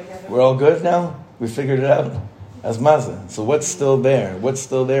 We're all good now? We figured it out? As Maza. So what's still there? What's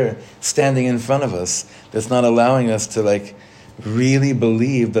still there standing in front of us that's not allowing us to really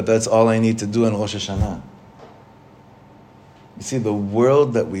believe that that's all I need to do in Rosh Hashanah? You see, the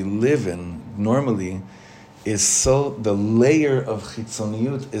world that we live in normally is the layer of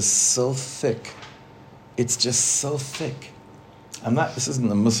chitzoniyut is so thick. It's just so thick. This isn't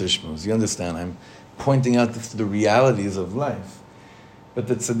the Musar shmuz, you understand? I'm pointing out the realities of life. But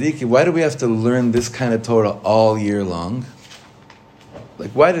the tzaddikim, why do we have to learn this kind of Torah all year long?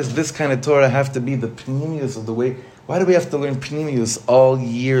 Why does this kind of Torah have to be the pnimius of the way? Why do we have to learn pnimius all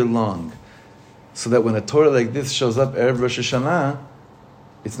year long? So that when a Torah like this shows up Erev Rosh Hashanah,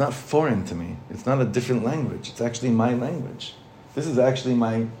 it's not foreign to me. It's not a different language. It's actually my language. This is actually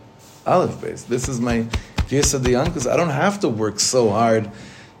my aleph base. This is my Yesod Yankus. I don't have to work so hard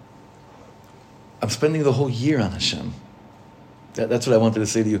I'm spending the whole year on Hashem. That's what I wanted to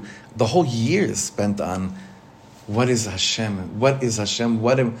say to you. The whole year is spent on what is Hashem? What is Hashem?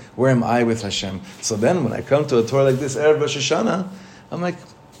 Where am I with Hashem? So then when I come to a Torah like this, Erev Rosh Hashanah, I'm like,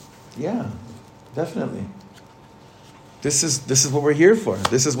 yeah, definitely. This is what we're here for.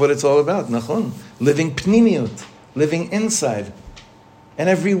 This is what it's all about. Nachon. Living pnimiyut, living inside. And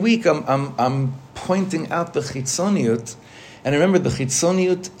every week I'm pointing out the chitzoniyut. And remember, the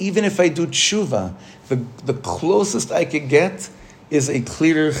chitzoniyut, even if I do tshuva, the closest I could get is a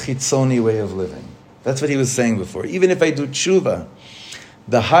clearer chitzoni way of living. That's what he was saying before. Even if I do tshuva,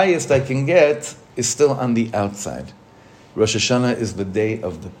 the highest I can get is still on the outside. Rosh Hashanah is the day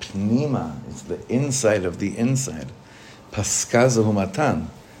of the pnima. It's the inside of the inside. Paskah zahu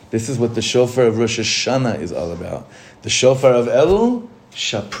matan. This is what the shofar of Rosh Hashanah is all about. The shofar of Elul,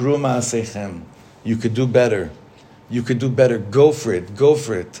 shapru ma'asechem. You could do better. You could do better. Go for it. Go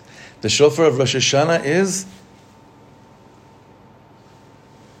for it. The shofar of Rosh Hashanah is...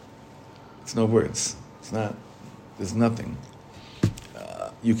 It's no words. It's not... There's nothing.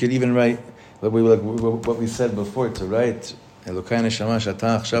 You could even write... What we said before, to write... Elokai Neshama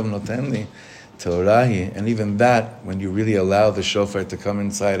shata achshav noten li teorahi. And even that, when you really allow the shofar to come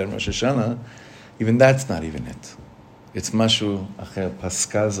inside on Rosh Hashanah, even that's not even it. It's mashu acher.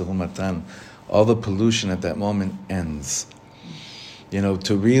 Paskah zahu matan. All the pollution at that moment ends. You know,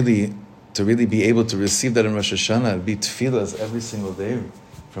 to really be able to receive that in Rosh Hashanah, be tefillas every single day,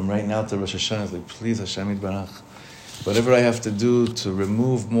 from right now to Rosh Hashanah, it's like, please Hashem Yitbarach, whatever I have to do to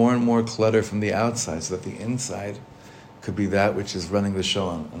remove more and more clutter from the outside, so that the inside could be that which is running the show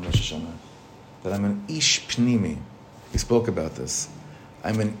on Rosh Hashanah. That I'm an ish pnimi. We spoke about this.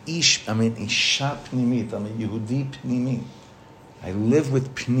 I'm an isha pnimit. I'm a Yehudi pnimi. I live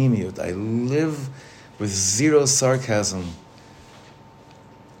with pnimiyut. I live with zero sarcasm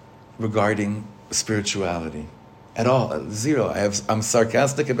regarding spirituality at all. Zero. I'm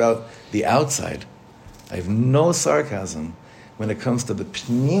sarcastic about the outside. I have no sarcasm when it comes to the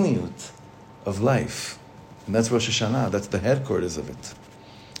pnimiyut of life. And that's Rosh Hashanah. That's the headquarters of it.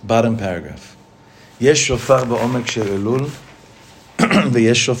 Bottom paragraph. Yesh shofar ba'omek shel Elul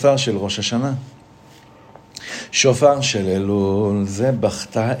v'yesh shofar shel Rosh Hashanah. שופר של אלול, זה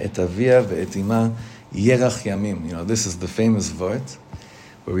בכתה את אביה ואת אמה ירח ימים. You know, this is the famous vort,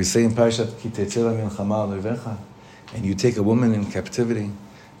 where we say in Parashat, כי תצא למלחמה על אויביך, and you take a woman in captivity,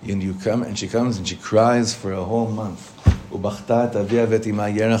 and you come, and she comes and she cries for a whole month. ובכתה את אביה ואת אמה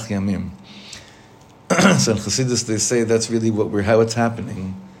ירח ימים. So in Chassidus they say that's really how it's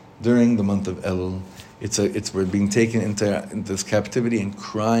happening during the month of Elul. We're being taken into this captivity and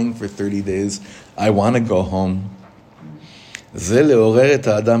crying for 30 days. I want to go home. The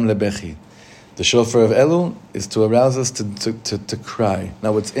shofar of Elul is to arouse us to cry.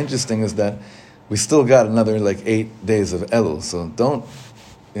 Now what's interesting is that we still got another 8 days of Elul. So don't,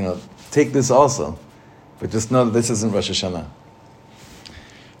 take this also. But just know that this isn't Rosh Hashanah.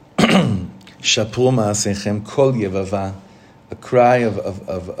 Shapru ma'asechem kol yevava. A cry of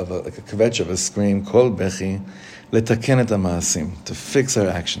like a kvetch, of a scream, kol bechi, letaken et ha'maasim, to fix our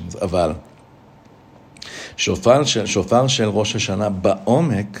actions. Aval. שופר של ראש השנה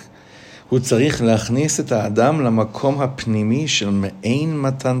בעומק, הוא צריך להכניס את האדם למקום הפנימי של מעין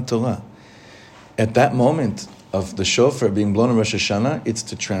מתן תורה. At that moment of the shofar being blown in Rosh Hashanah, it's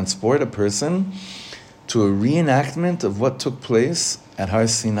to transport a person to a reenactment of what took place at Har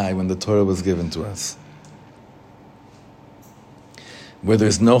Sinai when the Torah was given to us. Where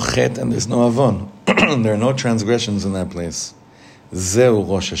there's no chet and there's no avon. There are no transgressions in that place. Zeu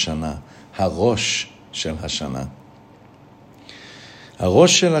Rosh Hashanah, הראש של השנה.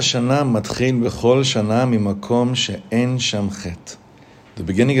 הראש של השנה מתחיל בכל שנה ממקום שאין שם חטא. The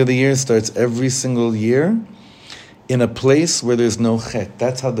beginning of the year starts every single year in a place where there's no chet.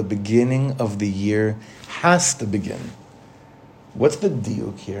 That's how the beginning of the year has to begin. What's the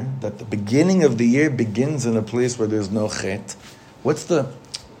diuk here? That the beginning of the year begins in a place where there's no chet. You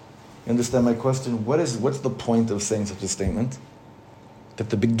understand my question? What's the point of saying such a statement? That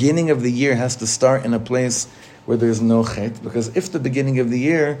the beginning of the year has to start in a place where there's no chet, because if the beginning of the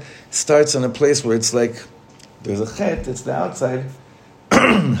year starts in a place where it's like, there's a chet, it's the outside,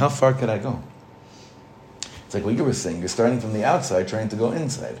 how far could I go? It's like what you were saying, you're starting from the outside, trying to go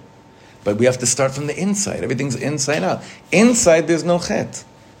inside. But we have to start from the inside. Everything's inside out. Inside, there's no chet.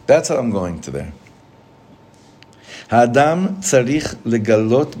 That's how I'm going to there. האדם צריך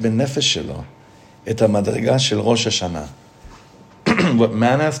לגלות בנפש שלו את המדרגה של ראש השנה. What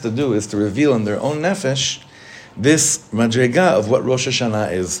man has to do is to reveal in their own nefesh this madrega of what Rosh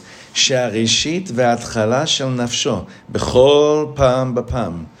Hashanah is. שהראשית וההתחלה של נפשו בכל פעם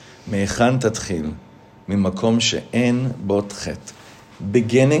בפעם מהיכן תתחיל? ממקום שאין בו חטא.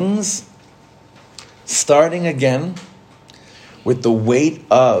 Beginnings, starting again with the weight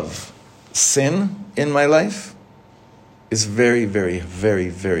of sin in my life is very, very, very,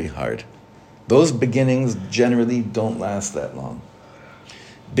 very hard. Those beginnings generally don't last that long.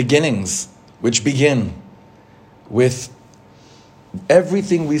 Beginnings, which begin with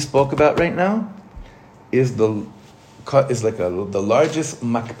everything we spoke about right now, is the largest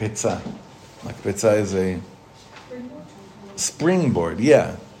makpetza. Makpetza is a springboard.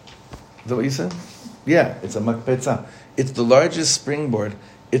 Yeah. Is that what you said? Yeah, it's a makpetza. It's the largest springboard.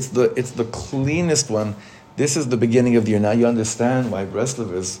 It's the cleanest one. This is the beginning of the year. Now you understand why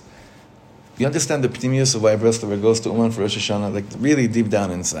Breslovers. You understand the pnimius of why Breslover goes to Uman for Rosh Hashana, like really deep down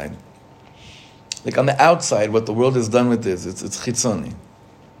inside. Like on the outside, what the world has done with this, it's chitzoni.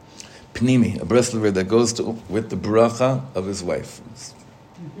 Pnimi, a Breslover that goes to with the bracha of his wife.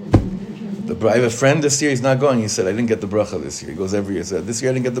 I have a friend this year, he's not going. He said, I didn't get the bracha this year. He goes every year. He said, this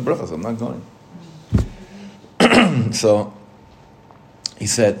year I didn't get the bracha, so I'm not going. So he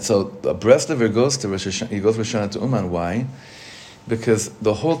said, so a Breslover goes to Rosh Hashana, he goes Rosh Hashana to Uman. Why? Because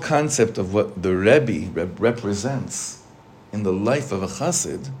the whole concept of what the Rebbe represents in the life of a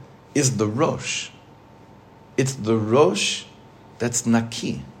chassid is the Rosh. It's the Rosh that's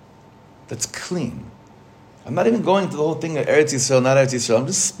naki, that's clean. I'm not even going to the whole thing of Eretz Yisrael, not Eretz Yisrael. I'm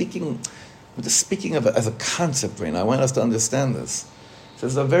just speaking of it as a concept right now. I want us to understand this. So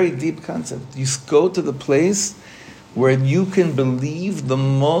it's a very deep concept. You go to the place where you can believe the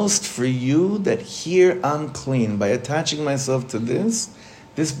most for you that here I'm clean. By attaching myself to this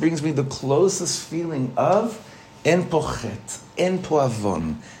brings me the closest feeling of en pochet, en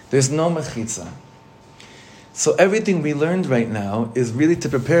poavon. There's no mechitza. So everything we learned right now is really to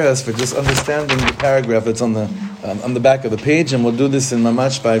prepare us for just understanding the paragraph that's on the back of the page, and we'll do this in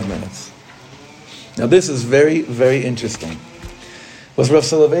mamash 5 minutes. Now this is very, very interesting. Was Rav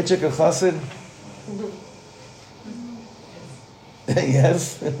Soloveitchik a chassid?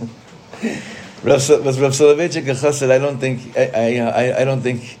 Yes. Was Rav Soloveitchik a chassid? I don't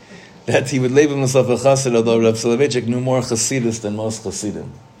think that he would label himself a chassid, although Rav Soloveitchik knew more chasidus than most chasidim.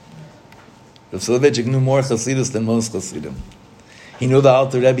 Rav Soloveitchik knew more chasidus than most chasidim. He knew the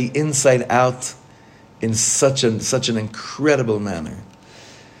Alter Rebbe inside out in such an incredible manner.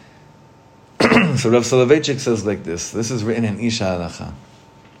 So Rav Soloveitchik says like this. This is written in Ish HaHalacha.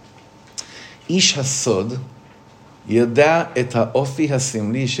 Ish HaSod yada et ha'ofi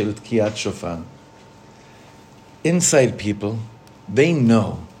hasimli shel tkiyat shofar. Inside people, they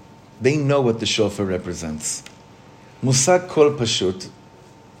know what the shofar represents. Musag kol pashut.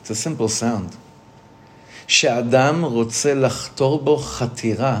 It's a simple sound. She'adam rotze lachtor bo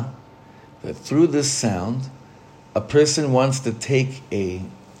chatira. That through this sound, a person wants to take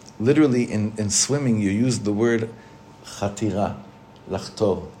literally in swimming, you use the word chatira,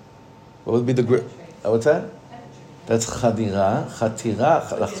 lachtor. What would be the what's that? That's chadira,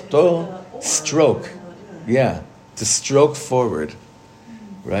 lachtor, stroke. Yeah, to stroke forward,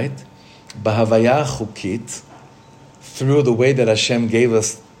 right? Bahavaya chukit, through the way that Hashem gave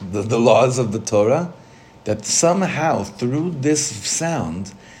us the laws of the Torah, that somehow through this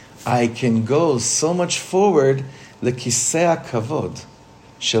sound, I can go so much forward, lekisei kavod,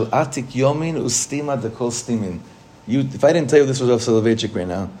 shel atik yomin ustima dekol stimin. If I didn't tell you this was Rav Soloveitchik right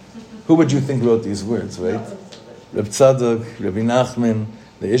now, who would you think wrote these words, right? Reb Tzadok, Rabbi Nachman,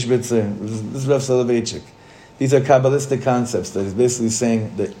 the Ishbitzer. This is Rav Soloveitchik. These are Kabbalistic concepts that is basically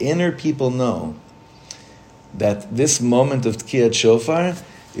saying the inner people know that this moment of Tkiyat Shofar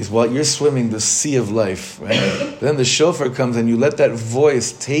is while you're swimming the sea of life, right? But then the shofar comes and you let that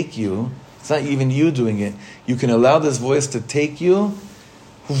voice take you. It's not even you doing it. You can allow this voice to take you,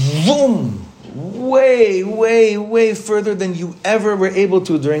 boom, way, way, way further than you ever were able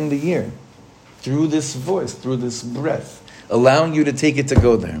to during the year. Through this voice, through this breath, allowing you to take it to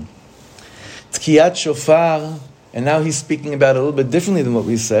go there. Tkiyat Shofar, and now he's speaking about it a little bit differently than what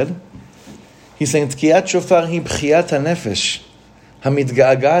we said. He's saying, Tkiyat Shofar hi b'chiyat hanefesh,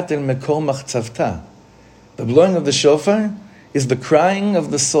 hamidga'agat el mekor machtzavta. The blowing of the shofar is the crying of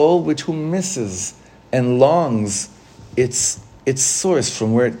the soul who misses and longs its source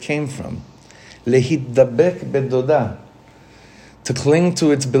from where it came from. Lehiddabek bedoda, to cling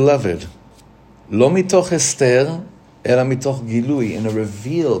to its beloved. Lo mitoch ester, ela mitoch gilui, in a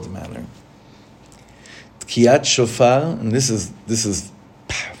revealed manner. Tkiyat shofar, and this is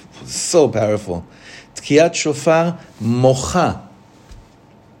so powerful. Tkiyat shofar mocha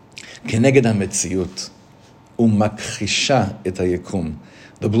keneged hametziut umakhisha et hayekum.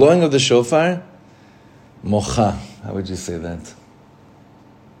 The blowing of the shofar, mocha. How would you say that?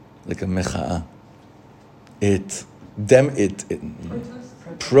 like a mecha'ah.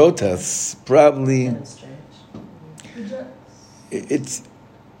 Protests, probably. It's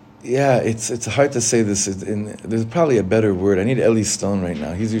hard to say this. There's probably a better word. I need Eli Stone right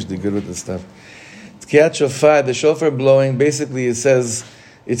now. He's usually good with this stuff. Tkiyat shofar, the shofar blowing, basically it says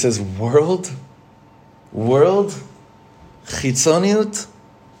world, chitzoniut,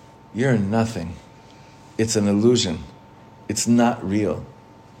 you're nothing. It's an illusion. It's not real.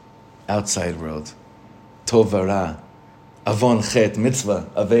 Outside world. Tovara, avon, chet, mitzvah,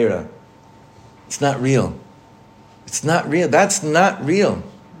 avera. It's not real. It's not real. That's not real.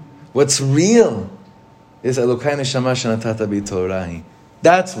 What's real is Elokai Neshama shenatata bi Torahi.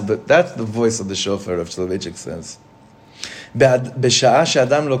 That's the voice of the shofar, Rav Soloveitchik says. בשעה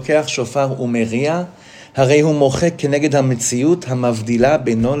שאדם לוקח שופר ומריע, הרי הוא מוחק כנגד המציאות המבדילה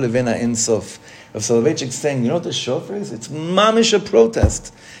בינו לבין האינסוף. Rav Soloveitchik saying, you know what the shofar is? It's mamish a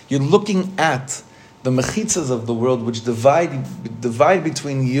protest. You're looking at the mechitzas of the world which divide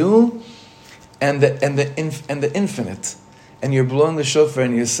between you and the infinite. And you're blowing the shofar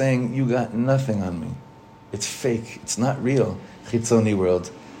and you're saying, you got nothing on me. It's fake. It's not real. Chitzoni world.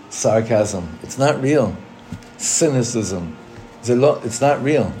 Sarcasm. It's not real. Cynicism. It's not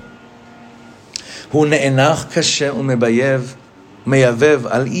real. הוא נאנח קשה ומייבב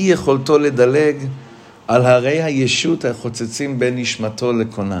על אי יכולתו לדלג על הרי הישות החוצצים בין נשמתו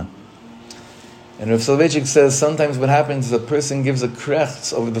לקונה. And Rav Soloveitchik says sometimes what happens is a person gives a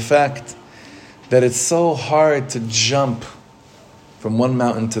krechts over the fact that it's so hard to jump from one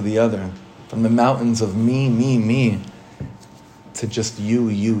mountain to the other, from the mountains of me, to just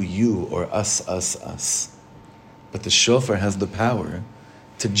you, or us. But the shofar has the power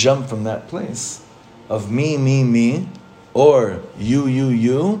to jump from that place of me, or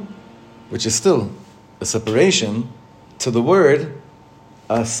you, which is still a separation, to the word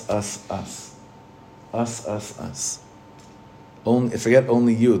us. Only, forget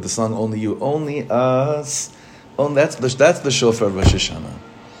only you, the song only you, only us. That's the shofar of Rosh Hashanah.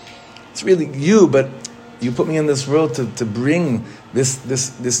 It's really you, but you put me in this world to bring this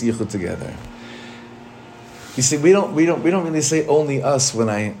yichud together. You see, we don't really say only us when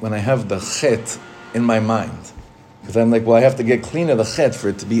I have the chet in my mind, because I'm like, well, I have to get clean of the chet for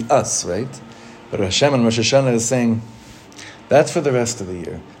it to be us, right? But Hashem and Rosh Hashanah is saying that's for the rest of the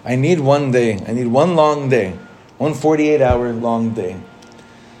year. I need one day. I need one long day, 148-hour long day,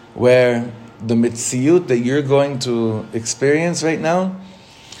 where the mitziyut that you're going to experience right now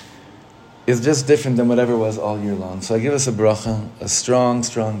is just different than whatever was all year long. So I give us a bracha, a strong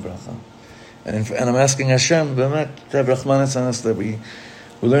bracha. And I'm asking Hashem, to have Rahmanas on us, that we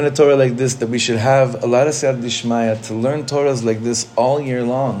learn a Torah like this, that we should have a lot of Siyat Dishmaya, to learn Torahs like this all year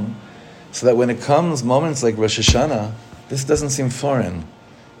long, so that when it comes moments like Rosh Hashanah, this doesn't seem foreign.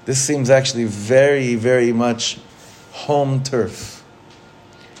 This seems actually very, very much home turf.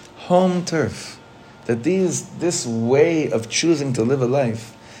 Home turf. That this way of choosing to live a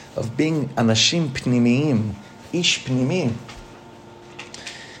life, of being anashim pnimiyim, ish pnimi,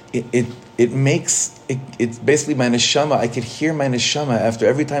 it's basically my neshama. I could hear my neshama after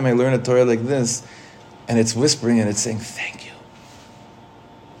every time I learn a Torah like this, and it's whispering and it's saying, thank you.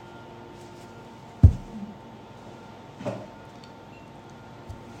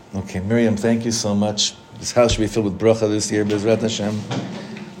 Okay, Miriam, thank you so much. This house should be filled with bracha this year, Bezrat Hashem.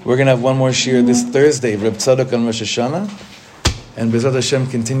 We're going to have one more shir this Thursday, Reb Tzadok on Rosh Hashanah, and Bezrat Hashem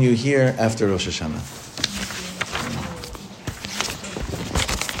continue here after Rosh Hashanah.